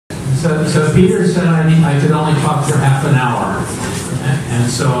So Peter said I could only talk for half an hour. And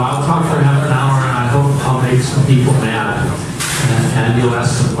so I'll talk for half an hour, and I hope I'll make some people mad, and you'll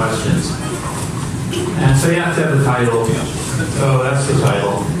ask some questions. And so you have to have a title. So that's the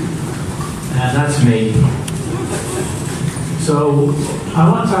title. And that's me. So I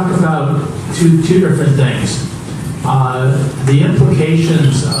want to talk about two different things. The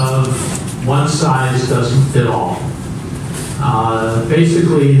implications of one size doesn't fit all.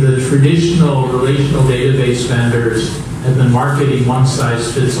 Basically, the traditional relational database vendors have been marketing one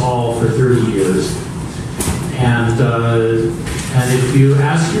size fits all for 30 years. And if you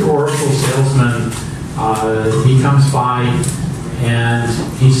ask your Oracle salesman, he comes by and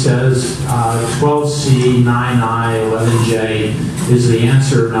he says 12C, 9I, 11J is the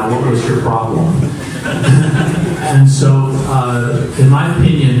answer. Now, what was your problem? And so, in my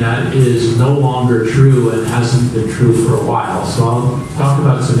opinion, that is no longer true and hasn't been true for a while. So I'll talk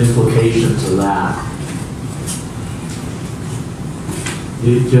about some implications of that. Do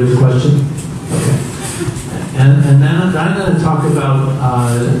you have a question? Okay. And then I'm going to talk about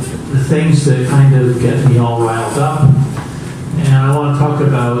the things that kind of get me all riled up. And I want to talk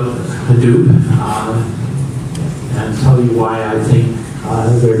about Hadoop and tell you why I think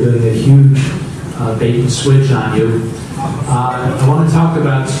they're doing a huge bait and switch on you. I want to talk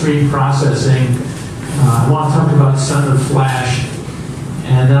about stream processing. I want to talk about Son of Flash.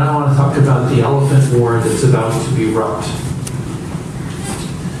 And then I want to talk about the elephant war that's about to erupt.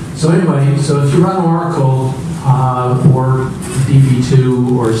 So anyway, so if you run Oracle or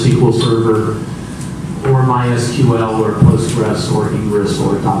DB2 or SQL Server or MySQL or Postgres or Ingres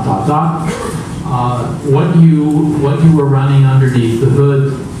or ... what you were running underneath the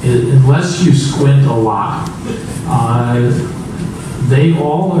hood, unless you squint a lot, they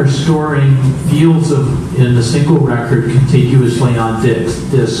all are storing fields in a single record contiguously on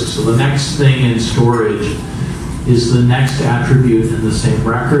disk. So the next thing in storage is the next attribute in the same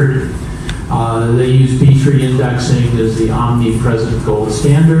record. They use B-tree indexing as the omnipresent gold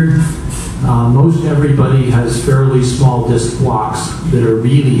standard. Most everybody has fairly small disk blocks that are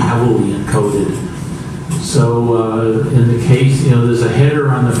really heavily encoded. So in the case, there's a header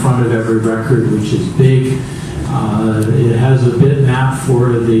on the front of every record which is big. It has a bitmap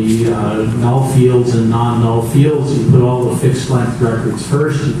for the null fields and non-null fields. You put all the fixed length records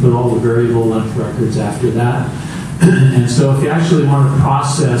first, you put all the variable length records after that. And so if you actually want to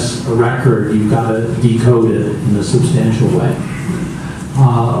process a record, you've got to decode it in a substantial way.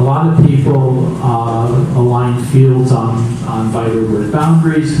 A lot of people align fields on byte or word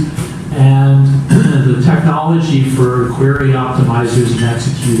boundaries, and the technology for query optimizers and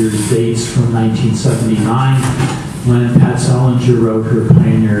executors dates from 1979, when Pat Selinger wrote her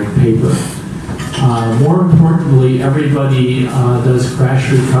pioneering paper. More importantly, everybody does crash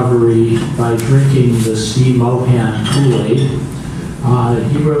recovery by drinking the Steve Mohan Kool-Aid.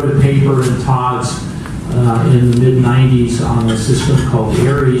 He wrote a paper in Todd's in the mid-90s on a system called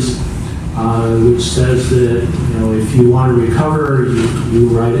Ares, which says that if you want to recover, you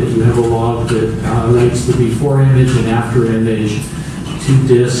write it. You have a log that writes the before image and after image to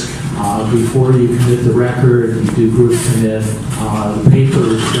disk. Before you commit the record, you do group commit. The paper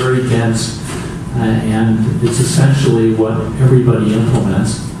is very dense, and it's essentially what everybody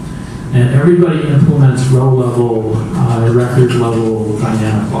implements. And everybody implements row-level, record-level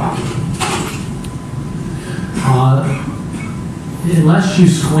dynamic logic. Unless you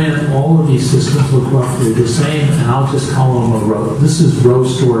squint, all of these systems look roughly the same, and I'll just call them a row. This is row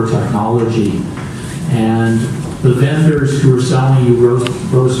store technology, and the vendors who are selling you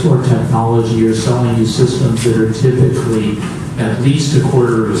row store technology are selling you systems that are typically at least a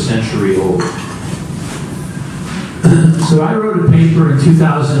quarter of a century old. So I wrote a paper in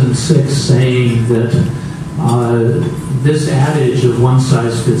 2006 saying that this adage of one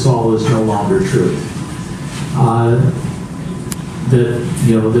size fits all is no longer true. That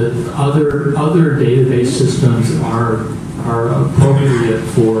other database systems are appropriate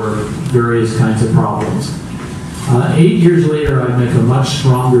for various kinds of problems. 8 years later, I'd make a much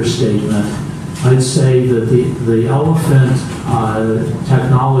stronger statement. I'd say that the elephant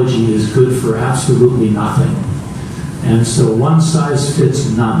technology is good for absolutely nothing. And so one size fits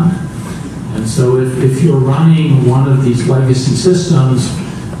none. And so if you're running one of these legacy systems,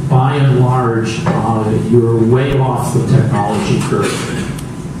 by and large, you're way off the technology curve.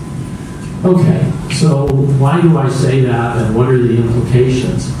 Okay, so why do I say that, and what are the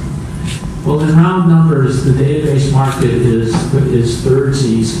implications? Well, in round numbers, the database market is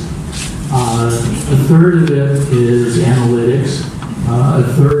thirdsies. A third of it is analytics. A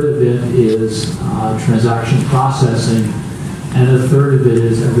third of it is transaction processing. and a third of it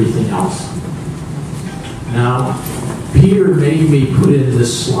is everything else. Now, Peter made me put in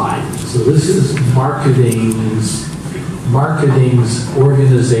this slide. So this is marketing's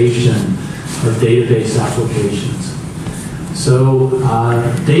organization of database applications. So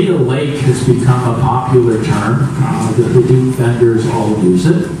data lake has become a popular term. The Hadoop vendors all use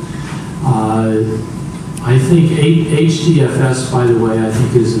it. I think HDFS, by the way, I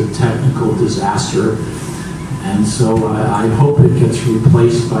think is a technical disaster. And so I hope it gets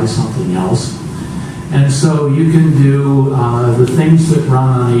replaced by something else. And so you can do, the things that run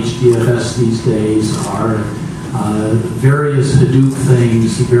on HDFS these days are various Hadoop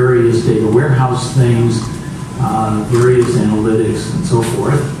things, various data warehouse things, various analytics, and so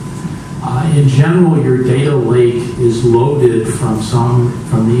forth. In general, your data lake is loaded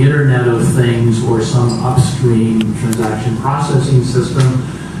from the Internet of Things or some upstream transaction processing system.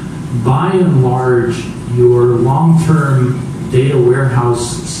 By and large, your long-term data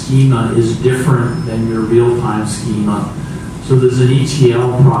warehouse schema is different than your real-time schema. So there's an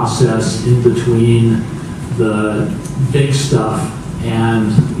ETL process in between the big stuff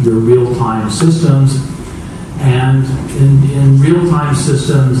and your real-time systems. And in real-time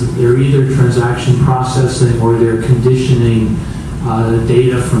systems, they're either transaction processing or they're conditioning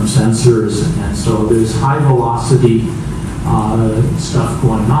data from sensors. And so there's high-velocity stuff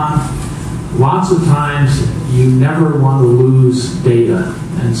going on. Lots of times, you never want to lose data.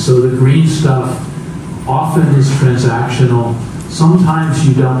 And so the green stuff often is transactional. Sometimes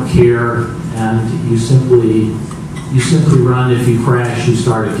you don't care, and you simply run. If you crash, you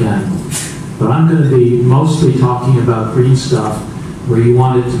start again. But I'm going to be mostly talking about green stuff where you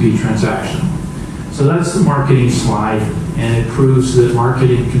want it to be transactional. So that's the marketing slide, and it proves that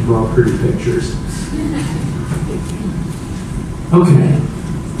marketing can draw pretty pictures. Okay,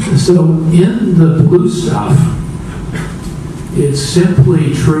 so in the blue stuff, it's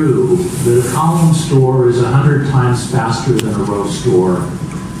simply true that a column store is 100 times faster than a row store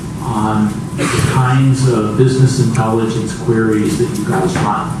on the kinds of business intelligence queries that you guys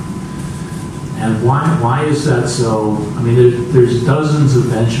run. And why is that so? I mean, there's dozens of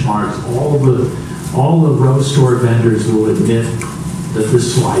benchmarks. All the row store vendors will admit that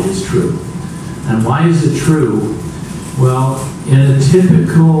this slide is true. And why is it true? Well, in a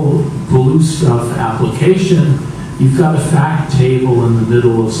typical blue stuff application, you've got a fact table in the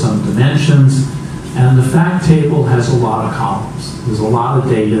middle of some dimensions, and the fact table has a lot of columns. There's a lot of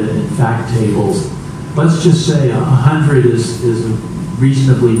data in fact tables. Let's just say 100 is a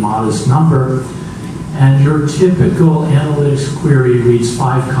reasonably modest number, and your typical analytics query reads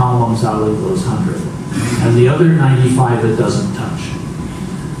 5 columns out of those 100, and the other 95 it doesn't touch.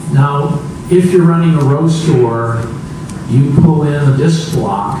 Now, if you're running a row store, you pull in a disk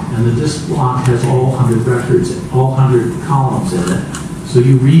block, and the disk block has all 100 records, all 100 columns in it, so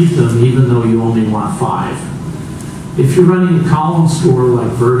you read them even though you only want 5. If you're running a column store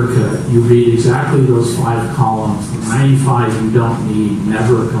like Vertica, you read exactly those 5 columns. The 95 you don't need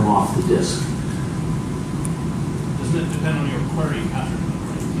never come off the disk. Doesn't it depend on your query pattern?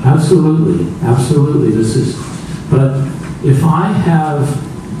 Right? Absolutely, absolutely. But if I have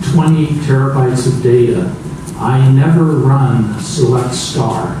 20 terabytes of data, I never run select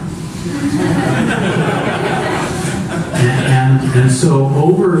star. And so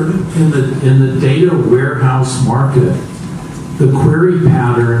over in the data warehouse market, the query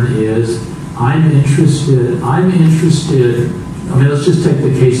pattern is I'm interested, I mean, let's just take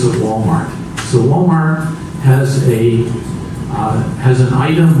the case of Walmart. So Walmart has an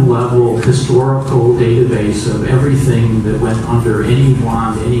item level historical database of everything that went under any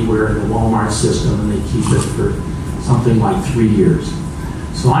wand anywhere in the Walmart system, and they keep it for something like 3 years.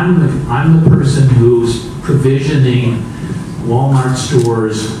 So I'm the person who's provisioning Walmart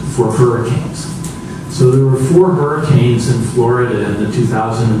stores for hurricanes. So there were 4 hurricanes in Florida in the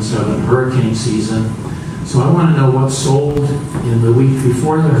 2007 hurricane season. So I want to know what sold in the week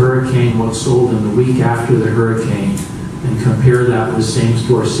before the hurricane, what sold in the week after the hurricane, and compare that with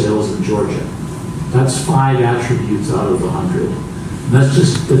same-store sales in Georgia. That's 5 attributes out of 100. And that's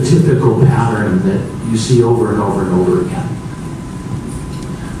just the typical pattern that you see over and over and over again.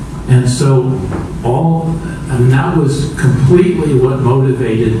 And so that was completely what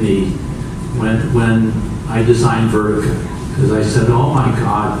motivated me when I designed Vertica. Because I said, oh my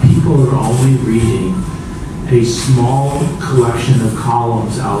God, people are only reading a small collection of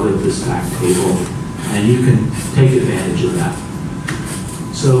columns out of this fact table, and you can take advantage of that.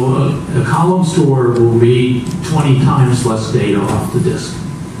 So a column store will read 20 times less data off the disk.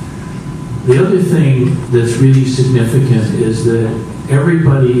 The other thing that's really significant is that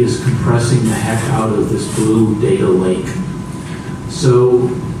everybody is compressing the heck out of this blue data lake. So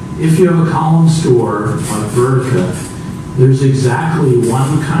if you have a column store like Vertica, there's exactly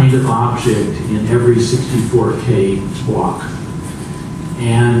one kind of object in every 64K block.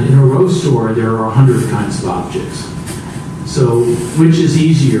 And in a row store, there are 100 kinds of objects. So which is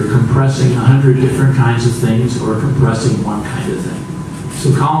easier, compressing 100 different kinds of things or compressing one kind of thing?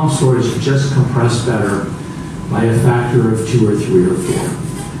 So column stores just compress better by a factor of 2 or 3 or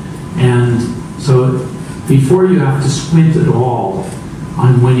 4. And so before you have to squint at all,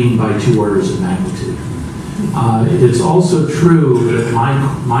 I'm winning by 2 orders of magnitude. It's also true that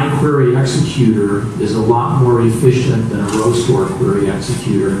my query executor is a lot more efficient than a row store query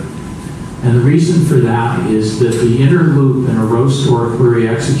executor. And the reason for that is that the inner loop in a row store query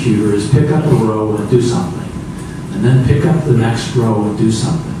executor is pick up a row and do something, and then pick up the next row and do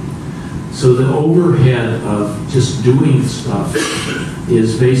something. So the overhead of just doing stuff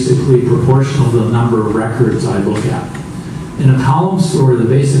is basically proportional to the number of records I look at. In a column store, the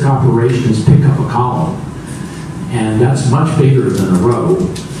basic operation is pick up a column, and that's much bigger than a row.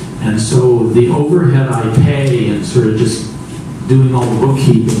 And so the overhead I pay and sort of just doing all the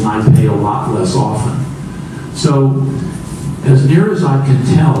bookkeeping, I pay a lot less often. So as near as I can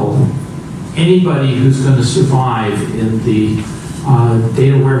tell, anybody who's going to survive in the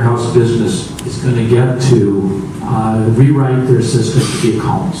data warehouse business is going to get to rewrite their system to be a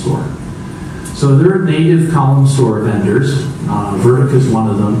column store. So there are native column store vendors. Vertica is one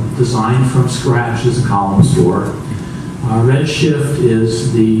of them, designed from scratch as a column store. Redshift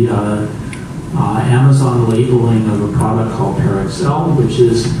is the Amazon labeling of a product called Parexel, which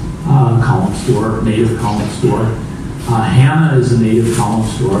is a column store, native column store. HANA is a native column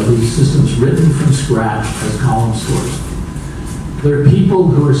store. These systems written from scratch as column stores. There are people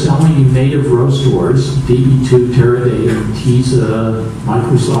who are selling you native row stores, DB2, Teradata, Netezza,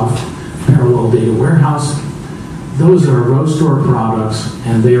 Microsoft Parallel Data Warehouse. Those are row store products,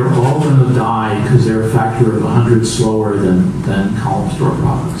 and they are all going to die because they're a factor of 100 slower than column store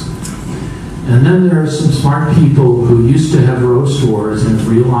products. And then there are some smart people who used to have row stores and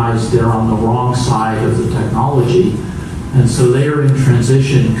realized they're on the wrong side of the technology, and so they are in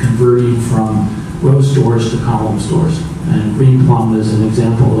transition, converting from row stores to column stores. And Greenplum is an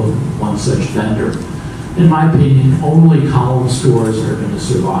example of one such vendor. In my opinion, only column stores are going to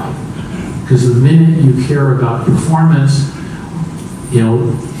survive. Because the minute you care about performance,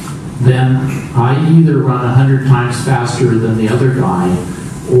 then I either run 100 times faster than the other guy,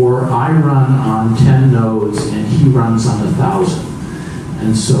 or I run on 10 nodes and he runs on 1,000.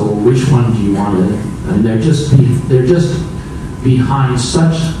 And so which one do you want to? And they're just behind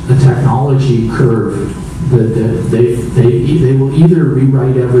such a technology curve that they will either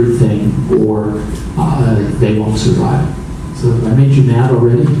rewrite everything or they won't survive. So I made you mad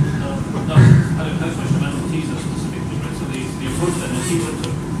already? No, I had a question about Netezza specifically, right? So the approach that Netezza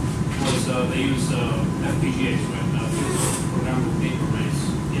took was they use FPGAs, right? Programmable data arrays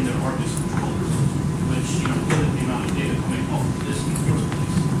in their hard disk controllers, which limit the amount of data coming off the disk in the first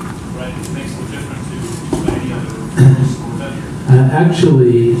place, right? It makes no difference to any other store vendor.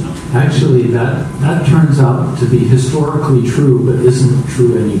 Actually, that turns out to be historically true, but isn't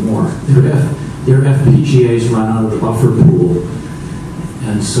true anymore. Their FPGAs run out of the buffer pool.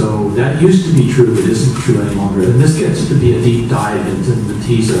 And so that used to be true, but isn't true any longer. And this gets to be a deep dive into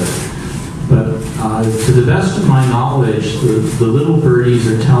Netezza. But to the best of my knowledge, the little birdies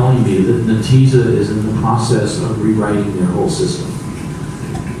are telling me that Netezza is in the process of rewriting their whole system,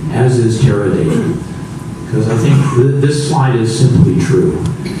 as is Teradata. Because I think this slide is simply true.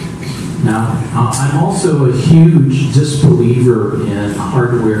 Now, I'm also a huge disbeliever in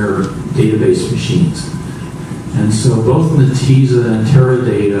hardware database machines. And so both Netezza and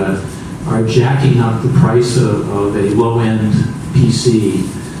Teradata are jacking up the price of a low-end PC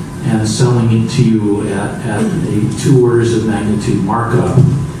and selling it to you at a 2 orders of magnitude markup.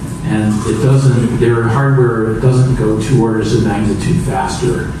 And their hardware doesn't go 2 orders of magnitude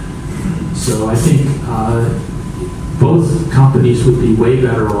faster. So I think both companies would be way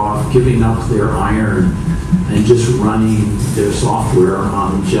better off giving up their iron and just running their software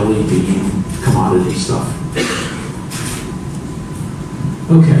on Jelly Bean commodity stuff.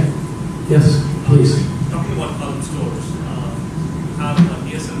 Okay. Yes, please. Talking about column stores, have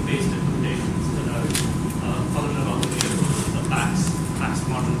DSM-based implementations that are followed about the PAX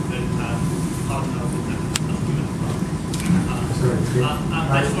model that have followed up with the human problem.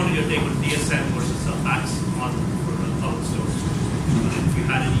 I just wanted your take on DSM versus the PAX model for column stores. If you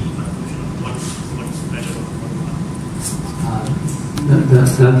had any conclusion on what's better or what's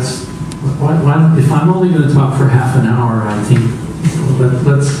if I'm only going to talk for half an hour, I think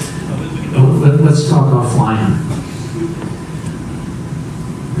let's talk offline.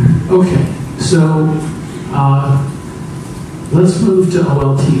 Okay, so let's move to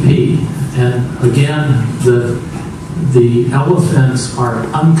OLTP. And again, the elephants are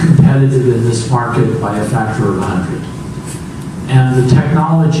uncompetitive in this market by a factor of 100. And the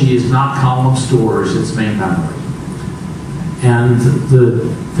technology is not column stores, it's main memory. And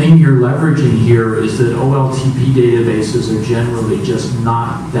the thing you're leveraging here is that OLTP databases are generally just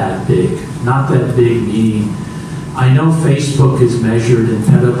not that big. Not that big meaning, I know Facebook is measured in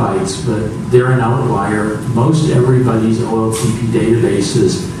petabytes, but they're an outlier. Most everybody's OLTP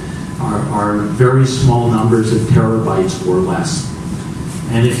databases are very small numbers of terabytes or less.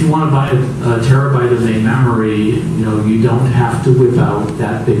 And if you want to buy a terabyte of main memory, you don't have to whip out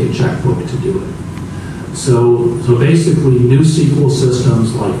that big a checkbook to do it. So basically, new SQL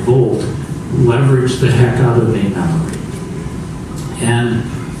systems like Volt leverage the heck out of main memory. And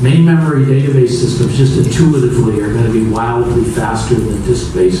main memory database systems just intuitively are going to be wildly faster than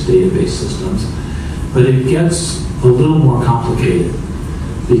disk-based database systems. But it gets a little more complicated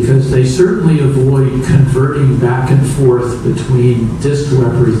because they certainly avoid converting back and forth between disk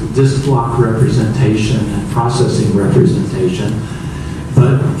block representation and processing representation.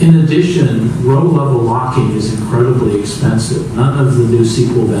 But in addition, row-level locking is incredibly expensive. None of the new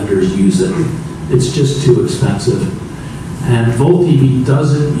SQL vendors use it. It's just too expensive. And VoltDB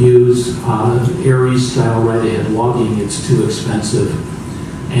doesn't use Aries-style write-ahead logging. It's too expensive.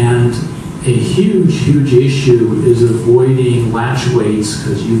 And a huge issue is avoiding latch waits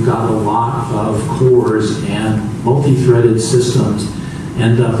because you've got a lot of cores and multi-threaded systems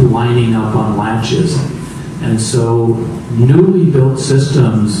end up lining up on latches. And so newly built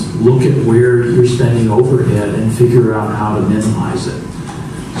systems look at where you're spending overhead and figure out how to minimize it.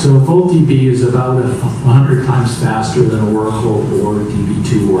 So VoltDB is about 100 times faster than Oracle or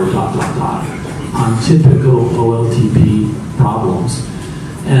DB2 or ... on typical OLTP problems.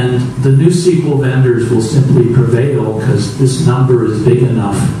 And the new SQL vendors will simply prevail because this number is big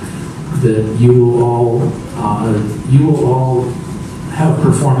enough that you will all have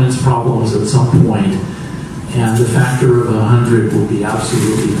performance problems at some point, and the factor of 100 will be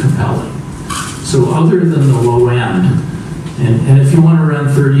absolutely compelling. So other than the low end, and if you want to run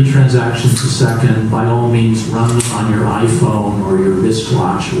 30 transactions a second, by all means run them on your iPhone or your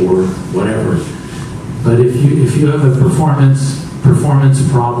wristwatch or whatever. But if you have a performance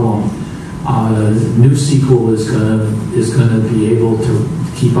problem, new SQL is going to be able to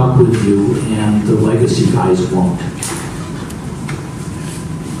keep up with you, and the legacy guys won't.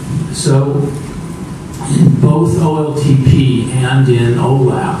 So in both OLTP and in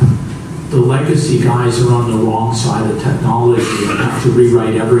OLAP, the legacy guys are on the wrong side of technology and have to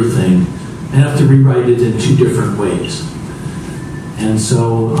rewrite everything. They have to rewrite it in two different ways. And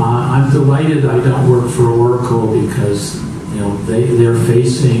so I'm delighted I don't work for Oracle because they're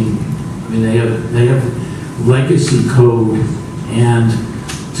facing, they have legacy code, and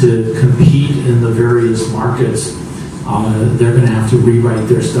to compete in the various markets, they're going to have to rewrite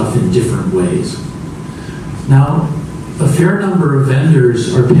their stuff in different ways. Now, a fair number of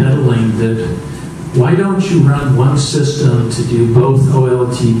vendors are peddling that why don't you run one system to do both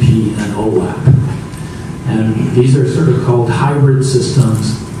OLTP and OLAP? And these are sort of called hybrid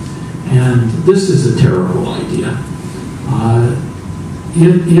systems, and this is a terrible idea.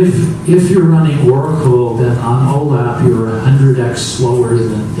 If you're running Oracle, then on OLAP you're 100x slower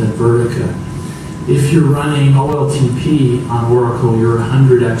than Vertica. If you're running OLTP on Oracle, you're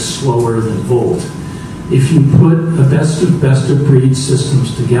 100x slower than Volt. If you put a best of breed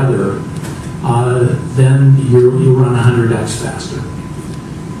systems together, then you'll run 100x faster.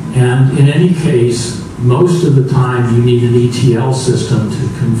 And in any case, most of the time you need an ETL system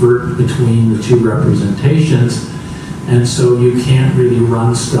to convert between the two representations, and so you can't really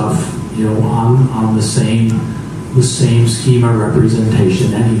run stuff on the same schema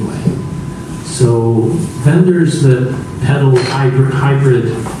representation anyway. So vendors that peddle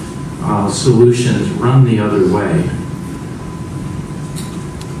hybrid solutions run the other way.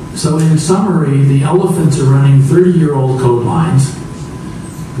 So in summary, the elephants are running 30-year-old code lines,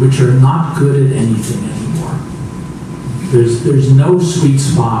 which are not good at anything anymore. There's no sweet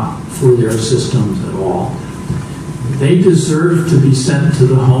spot for their systems at all. They deserve to be sent to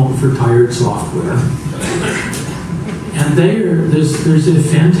the home for tired software. And there's a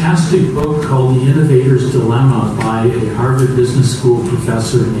fantastic book called The Innovator's Dilemma by a Harvard Business School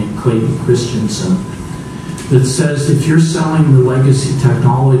professor named Clayton Christensen that says if you're selling the legacy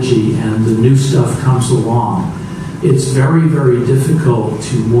technology and the new stuff comes along, it's very, very difficult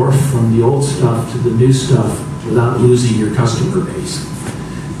to morph from the old stuff to the new stuff without losing your customer base.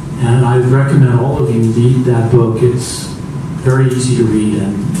 And I recommend all of you read that book. It's very easy to read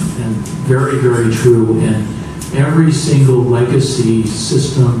and and very, very true. And every single legacy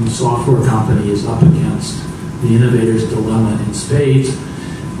system software company is up against the innovator's dilemma in spades.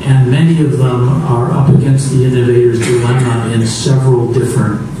 And many of them are up against the innovator's dilemma in several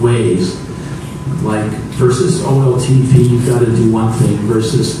different ways. Like versus OLTP, you've got to do one thing,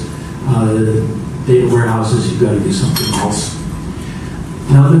 versus data warehouses, you've got to do something else.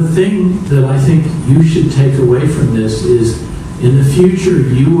 Now, the thing that I think you should take away from this is, in the future,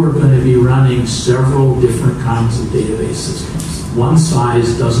 you are going to be running several different kinds of database systems. One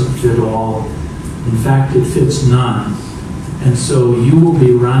size doesn't fit all. In fact, it fits none. And so you will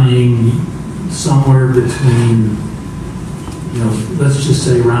be running somewhere between, let's just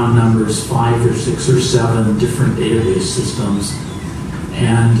say round numbers, 5 or 6 or 7 different database systems.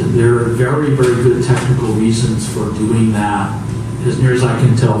 And there are very, very good technical reasons for doing that, as near as I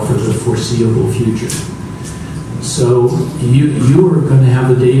can tell, for the foreseeable future. So you are going to have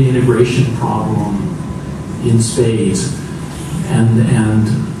a data integration problem in spades, and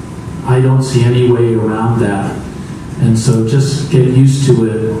I don't see any way around that. And so just get used to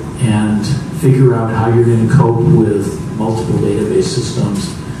it and figure out how you're going to cope with multiple database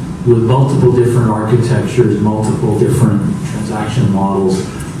systems, with multiple different architectures, multiple different transaction models,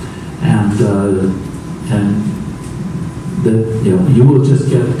 and that you will just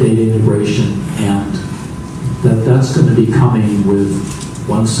get data integration, and that's going to be coming with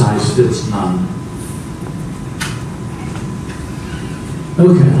one size fits none.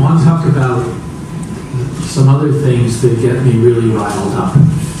 Okay, I want to talk about some other things that get me really riled up.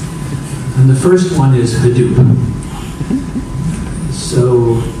 And the first one is Hadoop.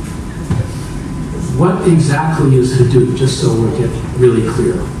 So what exactly is Hadoop, just so we get really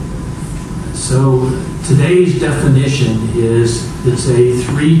clear? So today's definition is it's a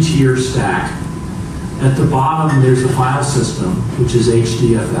 3-tier stack. At the bottom, there's a file system, which is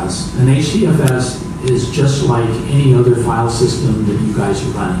HDFS. And HDFS is just like any other file system that you guys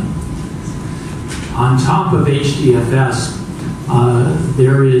are running. On top of HDFS,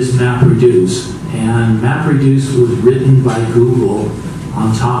 there is MapReduce. And MapReduce was written by Google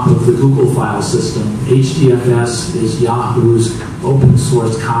on top of the Google file system. HDFS is Yahoo's open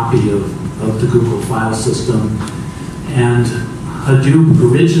source copy of the Google file system. And Hadoop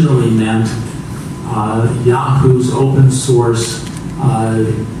originally meant Yahoo's open source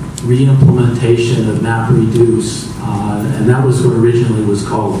re-implementation of MapReduce, and that was what originally was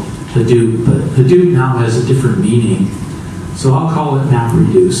called Hadoop, but Hadoop now has a different meaning, so I'll call it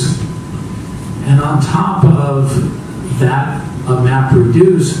MapReduce. And on top of that,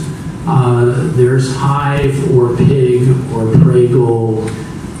 MapReduce, there's Hive or Pig or Pragle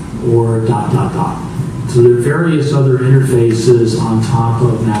or ... So there are various other interfaces on top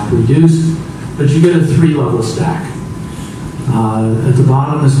of MapReduce, but you get a 3-level stack. At the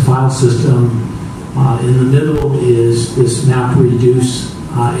bottom is a file system. In the middle is this MapReduce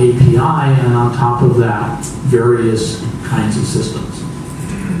API, and on top of that, various kinds of systems.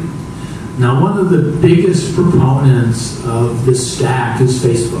 Now, one of the biggest proponents of this stack is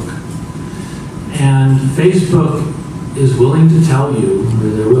Facebook. And Facebook is willing to tell you, or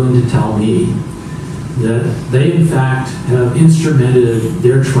they're willing to tell me, that they in fact have instrumented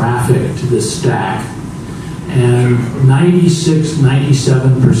their traffic to this stack, and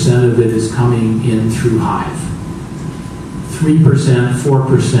 96–97% of it is coming in through Hive. 3%,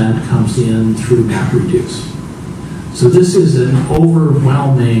 4% comes in through MapReduce. So this is an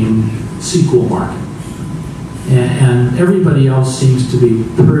overwhelming SQL market. And everybody else seems to be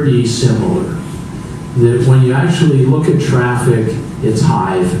pretty similar. That when you actually look at traffic, it's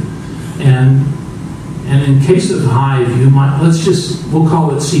Hive. And in case of Hive, you might, we'll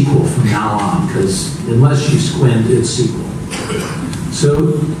call it SQL from now on, because unless you squint, it's SQL.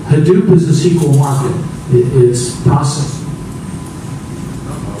 So Hadoop is a SQL market. It's processed.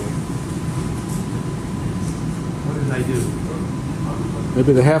 What did I do?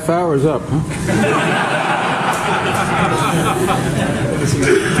 Maybe the half hour is up, huh?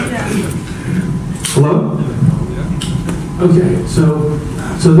 Hello? Okay, so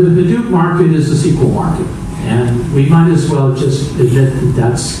the Hadoop market is a SQL market, and we might as well just admit that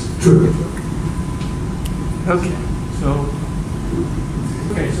that's true. Okay,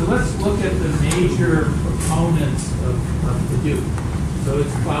 so let's look at the major proponents of Hadoop. So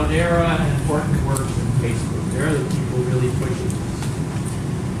it's Cloudera and Hortonworks and Facebook. They're the people really pushing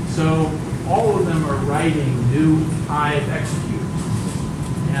this. So all of them are writing new Hive executes,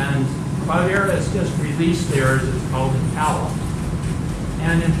 and Cloudera has just released theirs. It's called Impala.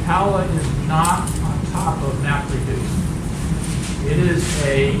 And Impala is not on top of MapReduce. It is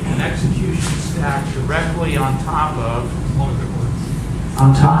an execution stack directly on top of, as long as it works,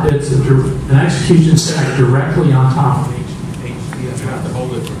 on top. It's an execution stack directly on top of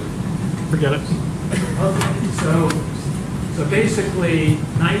HDFS. Forget it. Okay, so basically,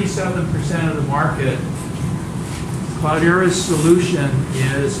 97% of the market, Cloudera's solution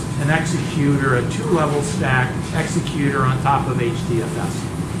is an executor, a two-level stack executor on top of HDFS.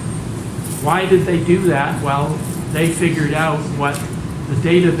 Why did they do that? Well, they figured out what the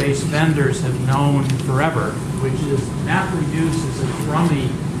database vendors have known forever, which is MapReduce is a crummy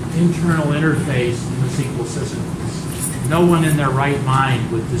internal interface in the SQL system. No one in their right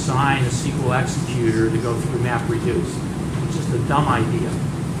mind would design a SQL executor to go through MapReduce. It's just a dumb idea.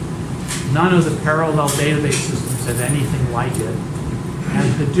 None of the parallel database systems have anything like it.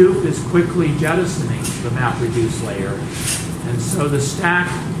 And Hadoop is quickly jettisoning the MapReduce layer. And so the stack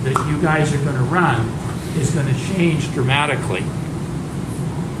that you guys are going to run is going to change dramatically.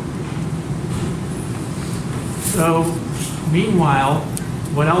 So, meanwhile,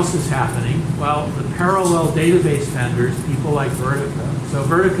 what else is happening? Well, the parallel database vendors, people like Vertica. So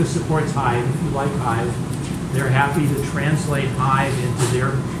Vertica supports Hive. If you like Hive, they're happy to translate Hive into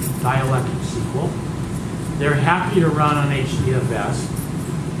their dialectic SQL. They're happy to run on HDFS,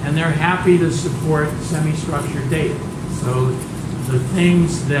 and they're happy to support semi-structured data. So the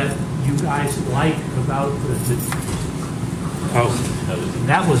things that you guys like about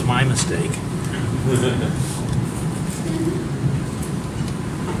that was my mistake.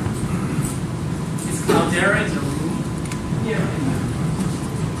 Is Cloudera in the room? Yeah.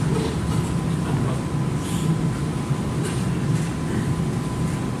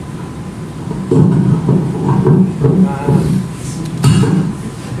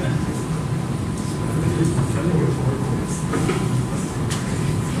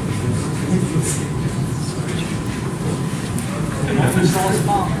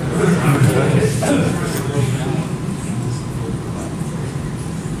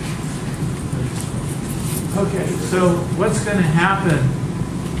 Okay, so what's going to happen,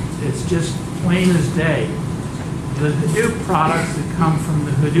 it's just plain as day. The Hadoop products that come from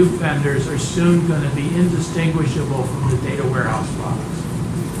the Hadoop vendors are soon going to be indistinguishable from the data warehouse products.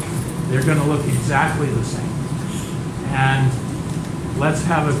 They're going to look exactly the same. And let's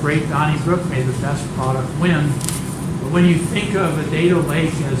have a great Donnybrook, may the best product win. But when you think of a data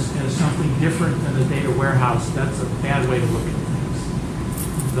lake as something different than a data warehouse, that's a bad way to look at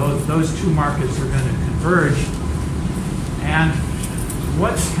things. Those two markets are going to converge. And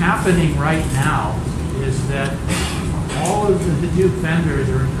what's happening right now is that all of the Hadoop vendors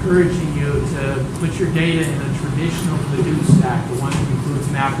are encouraging you to put your data in a traditional Hadoop stack, the one that includes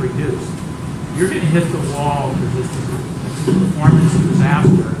MapReduce. You're going to hit the wall because it's a performance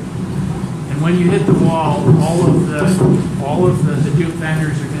disaster. And when you hit the wall, all of the Hadoop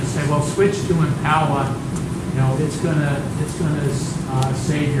vendors are going to say, well, switch to Impala. You know, it's gonna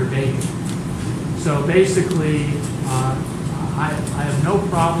save your bacon. So basically, I have no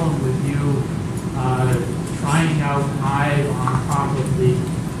problem with you trying out Hive on top of the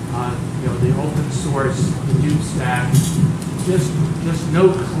the open source Hadoop stack. Just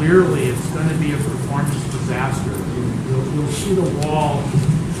know clearly it's going to be a performance disaster. You'll see the wall.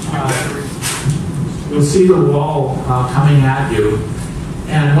 You'll see the wall coming at you,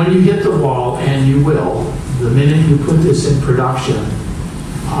 and when you hit the wall, and you will, the minute you put this in production,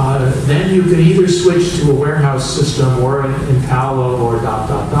 then you can either switch to a warehouse system or an Impala or ...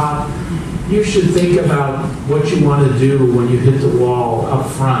 You should think about what you want to do when you hit the wall up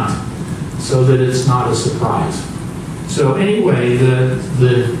front so that it's not a surprise. So anyway, the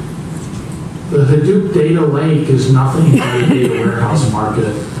Hadoop data lake is nothing but a data warehouse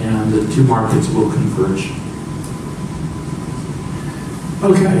market, and the two markets will converge.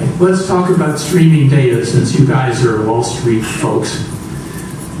 Okay, let's talk about streaming data since you guys are Wall Street folks.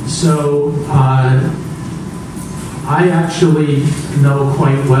 So I actually know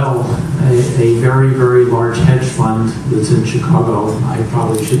quite well a very, very large hedge fund that's in Chicago. I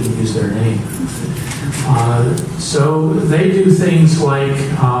probably shouldn't use their name. So they do things like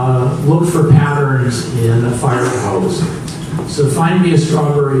look for patterns in a fire hose. So find me a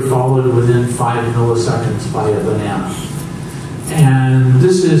strawberry followed within 5 milliseconds by a banana. And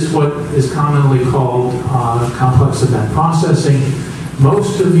this is what is commonly called complex event processing.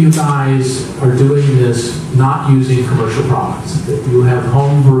 Most of you guys are doing this not using commercial products. You have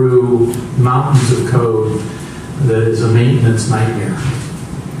homebrew mountains of code that is a maintenance nightmare.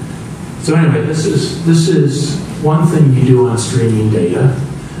 So anyway, this is one thing you do on streaming data.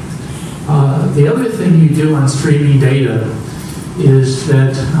 The other thing you do on streaming data is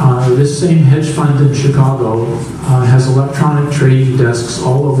that this same hedge fund in Chicago has electronic trading desks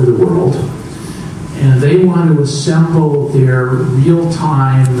all over the world. and they want to assemble their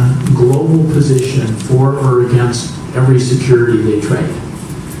real-time global position for or against every security they trade.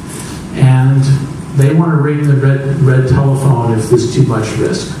 And they want to ring the red telephone if there's too much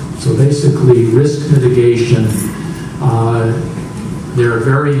risk. So basically, risk mitigation, they're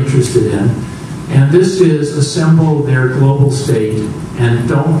very interested in. And this is assemble their global state and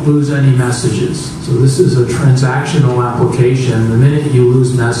don't lose any messages. So this is a transactional application. The minute you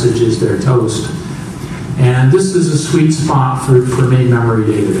lose messages, they're toast. And this is a sweet spot for main memory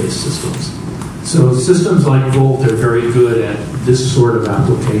database systems. So systems like Volt are very good at this sort of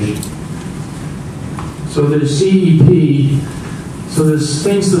application. So there's CEP. So there's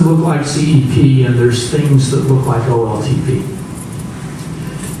things that look like CEP, and there's things that look like OLTP.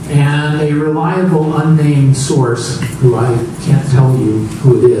 And a reliable unnamed source, who I can't tell you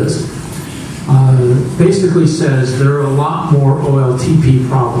who it is, basically says there are a lot more OLTP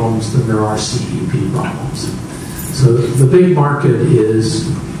problems than there are CEP problems. So the big market is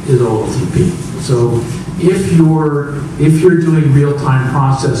OLTP. So if you're doing real-time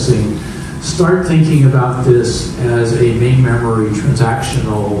processing, start thinking about this as a main memory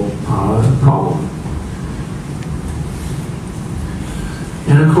transactional problem.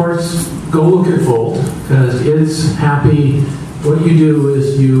 And of course, go look at Volt, because it's happy. What you do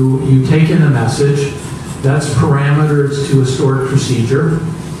is you take in a message, that's parameters to a stored procedure,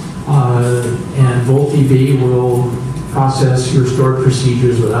 and VoltDB will process your stored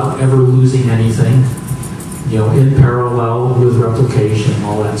procedures without ever losing anything, in parallel with replication,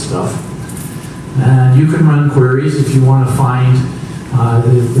 all that stuff. And you can run queries if you want to find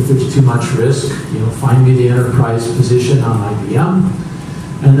if there's too much risk. Find me the enterprise position on IBM.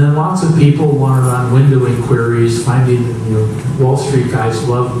 And then lots of people want to run windowing queries, finding, Wall Street guys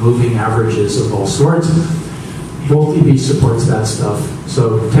love moving averages of all sorts. VoltDB supports that stuff.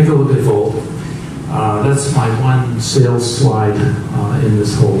 So take a look at Volt. That's my one sales slide in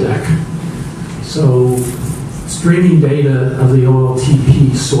this whole deck. So streaming data of the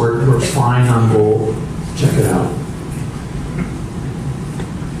OLTP sort works fine on Volt. Check it out.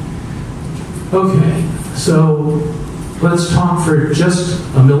 Okay, so let's talk for just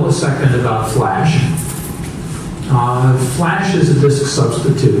a millisecond about Flash. Flash is a disk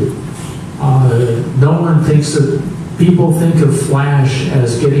substitute. No one thinks that people think of Flash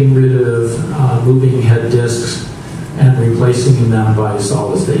as getting rid of moving head disks and replacing them by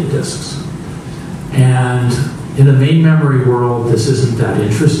solid-state disks. And in a main memory world, this isn't that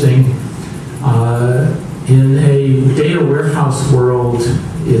interesting. In a data warehouse world,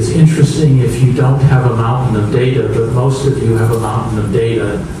 it's interesting if you don't have a mountain of data, but most of you have a mountain of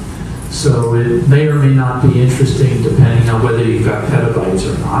data. So it may or may not be interesting depending on whether you've got petabytes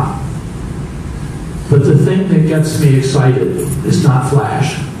or not. But the thing that gets me excited is not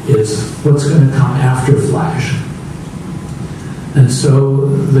Flash, it's what's going to come after Flash. And so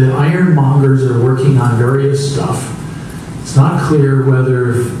the ironmongers are working on various stuff. It's not clear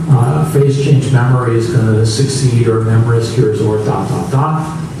whether phase change memory is going to succeed or memriscures or ...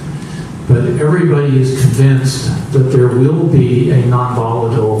 But everybody is convinced that there will be a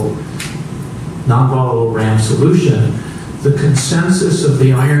non-volatile RAM solution. The consensus of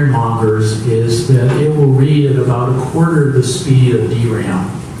the ironmongers is that it will read at about a quarter the speed of DRAM,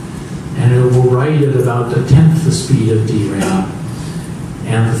 and it will write at about a tenth the speed of DRAM.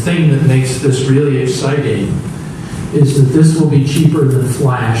 And the thing that makes this really exciting is that this will be cheaper than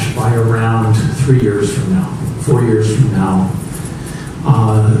Flash by around 3 years from now, 4 years from now.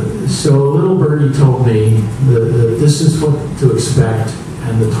 So a little birdie told me that this is what to expect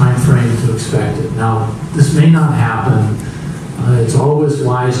and the time frame to expect it. Now, this may not happen. It's always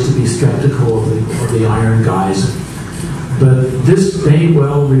wise to be skeptical of the iron guys. But this may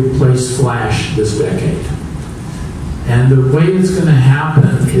well replace Flash this decade. And the way it's going to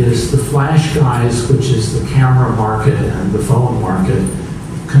happen is the Flash guys, which is the camera market and the phone market,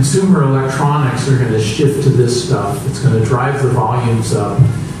 consumer electronics are going to shift to this stuff. It's going to drive the volumes up,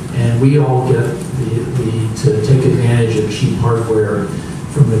 and we all get to take advantage of cheap hardware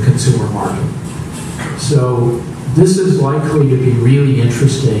from the consumer market. So this is likely to be really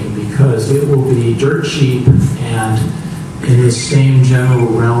interesting because it will be dirt cheap and in the same general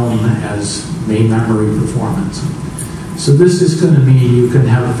realm as main memory performance. So this is going to mean you can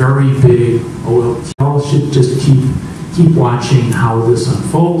have very big OLT. Y'all should just keep watching how this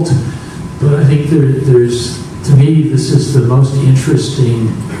unfolds. But I think there's, to me, this is the most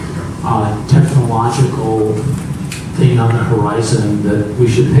interesting technological thing on the horizon that we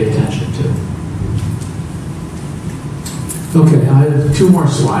should pay attention to. Okay, I have 2 more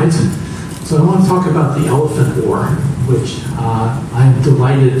slides. So I want to talk about the elephant war, which I'm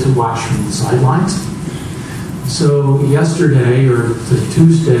delighted to watch from the sidelines. So yesterday or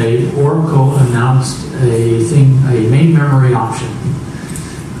Tuesday, Oracle announced a main memory option.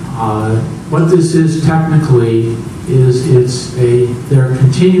 What this is technically is they're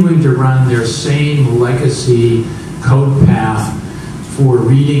continuing to run their same legacy code path for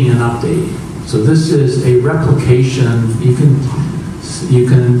reading and updating. So this is a replication. You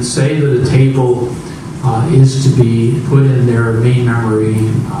can say that a table is to be put in their main memory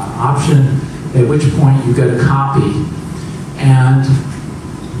option, at which point you get a copy. And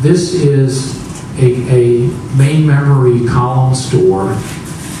this is a main memory column store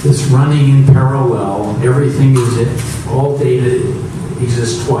that's running in parallel. Everything is all data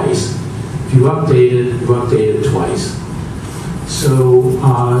exists twice. If you update it twice. So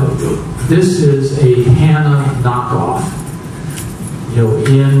this is a HANA knockoff,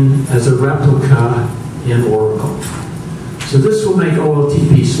 as a replica in Oracle. So this will make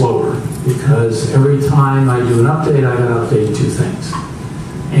OLTP slower because every time I do an update, I got to update two things.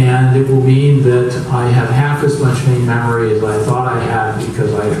 And it will mean that I have half as much main memory as I thought I had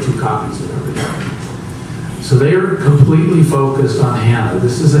because I have two copies of everything. So they are completely focused on HANA.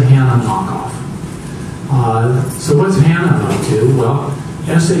 This is a HANA knockoff. So what's HANA up to? Well,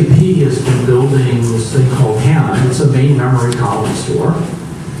 SAP has been building this thing called HANA. It's a main memory column store.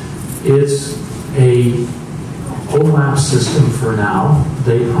 It's a OLAP system for now.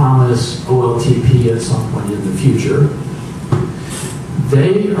 They promise OLTP at some point in the future.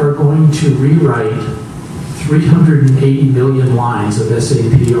 They are going to rewrite 380 million lines of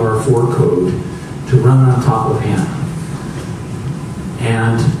SAP R4 code to run on top of HANA.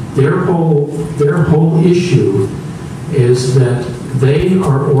 And their whole issue is that they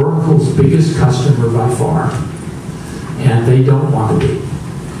are Oracle's biggest customer by far, and they don't want to be.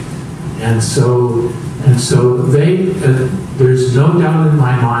 And so there's no doubt in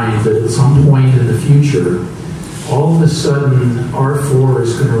my mind that at some point in the future, all of a sudden R4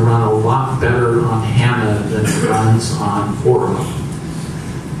 is going to run a lot better on HANA than it runs on Oracle.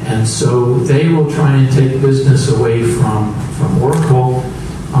 And so they will try and take business away from Oracle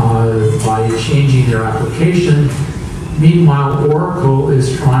by changing their application. Meanwhile, Oracle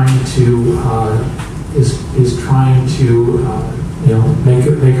is trying to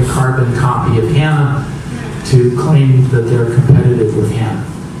make a carbon copy of HANA to claim that they're competitive with HANA.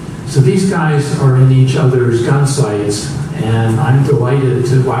 So these guys are in each other's gun sights, and I'm delighted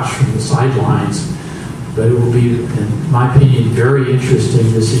to watch from the sidelines. But it will be, in my opinion, very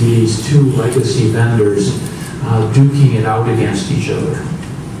interesting to see these two legacy vendors duking it out against each other.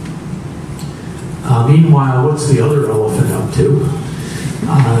 Meanwhile, what's the other elephant up to?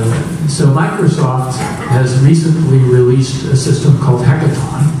 So Microsoft has recently released a system called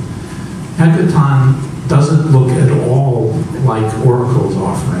Hackathon. Hackathon doesn't look at all like Oracle's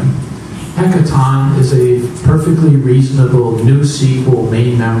offering. Hackathon is a perfectly reasonable NewSQL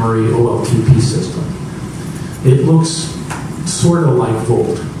main memory OLTP system. It looks sort of like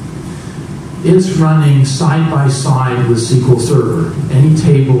Volt. It's running side by side with SQL Server. Any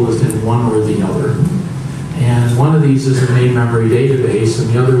table is in one or the other. And one of these is a main memory database, and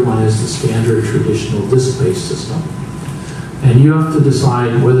the other one is the standard traditional disk-based system. And you have to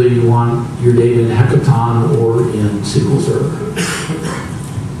decide whether you want your data in Hackathon or in SQL Server.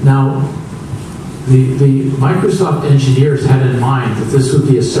 Now, the Microsoft engineers had in mind that this would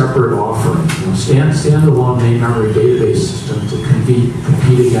be a separate offering, standalone main memory database system to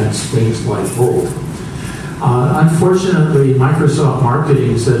compete against things like Volt. Unfortunately, Microsoft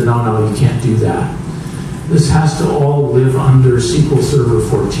marketing said, no, you can't do that. This has to all live under SQL Server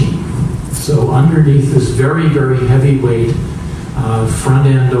 14. So underneath this very, very heavyweight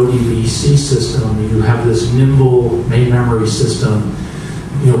front-end ODBC system, you have this nimble main memory system,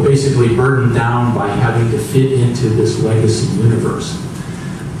 basically burdened down by having to fit into this legacy universe.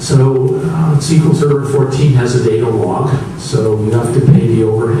 So SQL Server 14 has a data log, so you have to pay the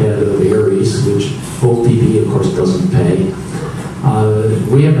overhead of Aries, which VoltDB, of course, doesn't pay.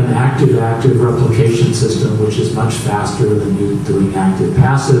 We have an active replication system, which is much faster than you doing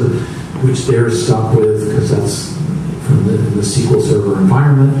active-passive, which they're stuck with because that's from the SQL Server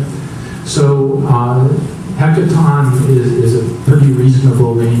environment. So Hackathon is a pretty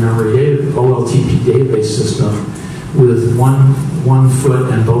reasonable main memory OLTP database system with one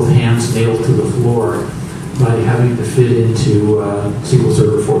foot and both hands nailed to the floor by having to fit into SQL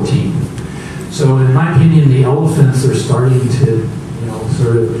Server 14. So in my opinion, the elephants are starting to,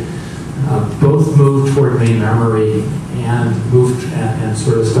 sort of both move toward main memory and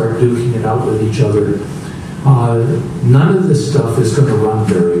sort of start duking it out with each other. None of this stuff is going to run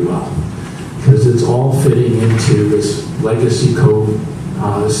very well because it's all fitting into this legacy code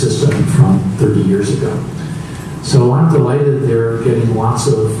system from 30 years ago. So I'm delighted they're getting lots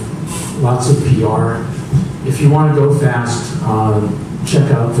of PR. If you want to go fast,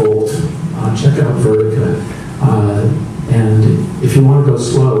 check out Volt, check out Vertica, and if you want to go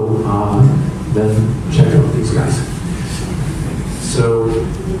slow, then check out these guys. So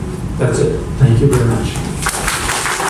that's it. Thank you very much.